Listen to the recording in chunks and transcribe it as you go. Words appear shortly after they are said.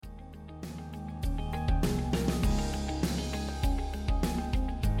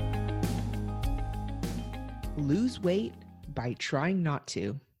lose weight by trying not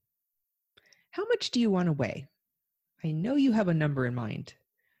to. How much do you want to weigh? I know you have a number in mind.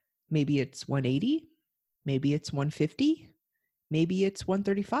 Maybe it's 180, maybe it's 150, maybe it's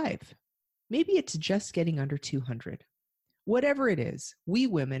 135, maybe it's just getting under 200. Whatever it is, we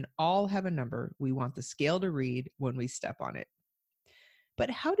women all have a number we want the scale to read when we step on it. But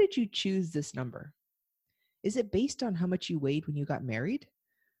how did you choose this number? Is it based on how much you weighed when you got married?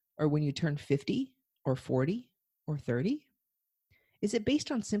 Or when you turned 50 or 40 or 30? Is it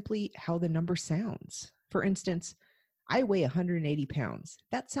based on simply how the number sounds? For instance, I weigh 180 pounds.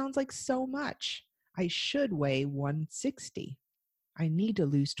 That sounds like so much. I should weigh 160. I need to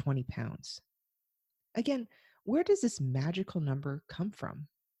lose 20 pounds. Again, where does this magical number come from?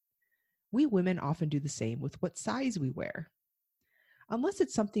 We women often do the same with what size we wear. Unless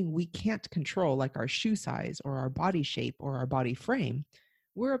it's something we can't control, like our shoe size or our body shape or our body frame,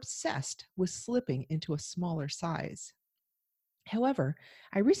 we're obsessed with slipping into a smaller size. However,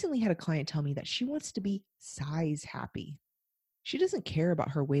 I recently had a client tell me that she wants to be size happy. She doesn't care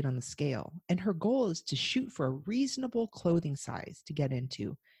about her weight on the scale, and her goal is to shoot for a reasonable clothing size to get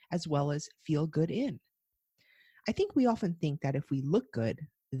into, as well as feel good in. I think we often think that if we look good,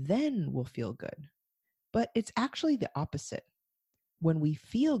 then we'll feel good. But it's actually the opposite. When we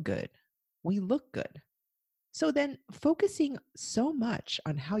feel good, we look good. So then focusing so much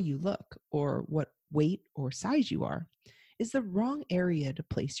on how you look or what weight or size you are is the wrong area to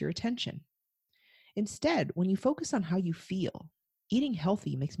place your attention. Instead, when you focus on how you feel, eating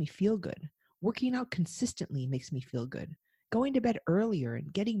healthy makes me feel good. Working out consistently makes me feel good. Going to bed earlier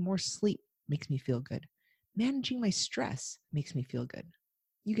and getting more sleep makes me feel good. Managing my stress makes me feel good.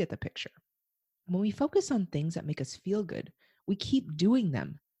 You get the picture. When we focus on things that make us feel good, we keep doing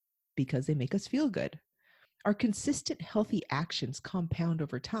them because they make us feel good. Our consistent healthy actions compound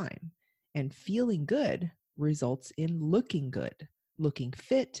over time, and feeling good results in looking good, looking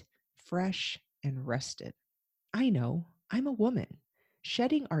fit, fresh, and rested. I know, I'm a woman.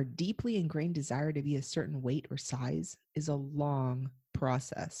 Shedding our deeply ingrained desire to be a certain weight or size is a long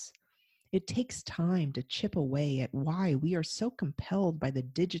process. It takes time to chip away at why we are so compelled by the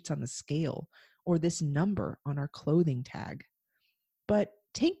digits on the scale or this number on our clothing tag. But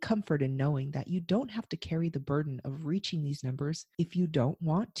take comfort in knowing that you don't have to carry the burden of reaching these numbers if you don't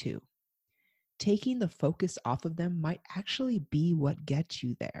want to. Taking the focus off of them might actually be what gets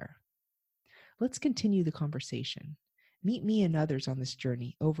you there. Let's continue the conversation. Meet me and others on this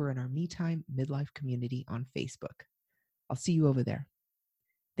journey over in our Me Time Midlife community on Facebook. I'll see you over there.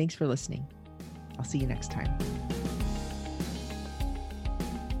 Thanks for listening. I'll see you next time.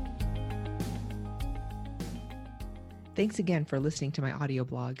 Thanks again for listening to my audio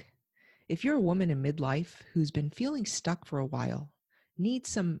blog. If you're a woman in midlife who's been feeling stuck for a while, needs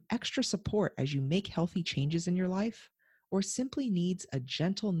some extra support as you make healthy changes in your life, or simply needs a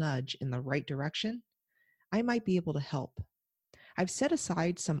gentle nudge in the right direction, I might be able to help. I've set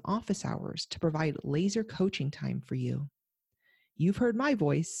aside some office hours to provide laser coaching time for you. You've heard my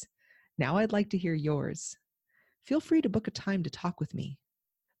voice. Now I'd like to hear yours. Feel free to book a time to talk with me.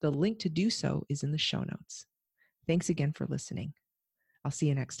 The link to do so is in the show notes. Thanks again for listening. I'll see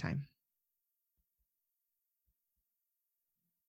you next time.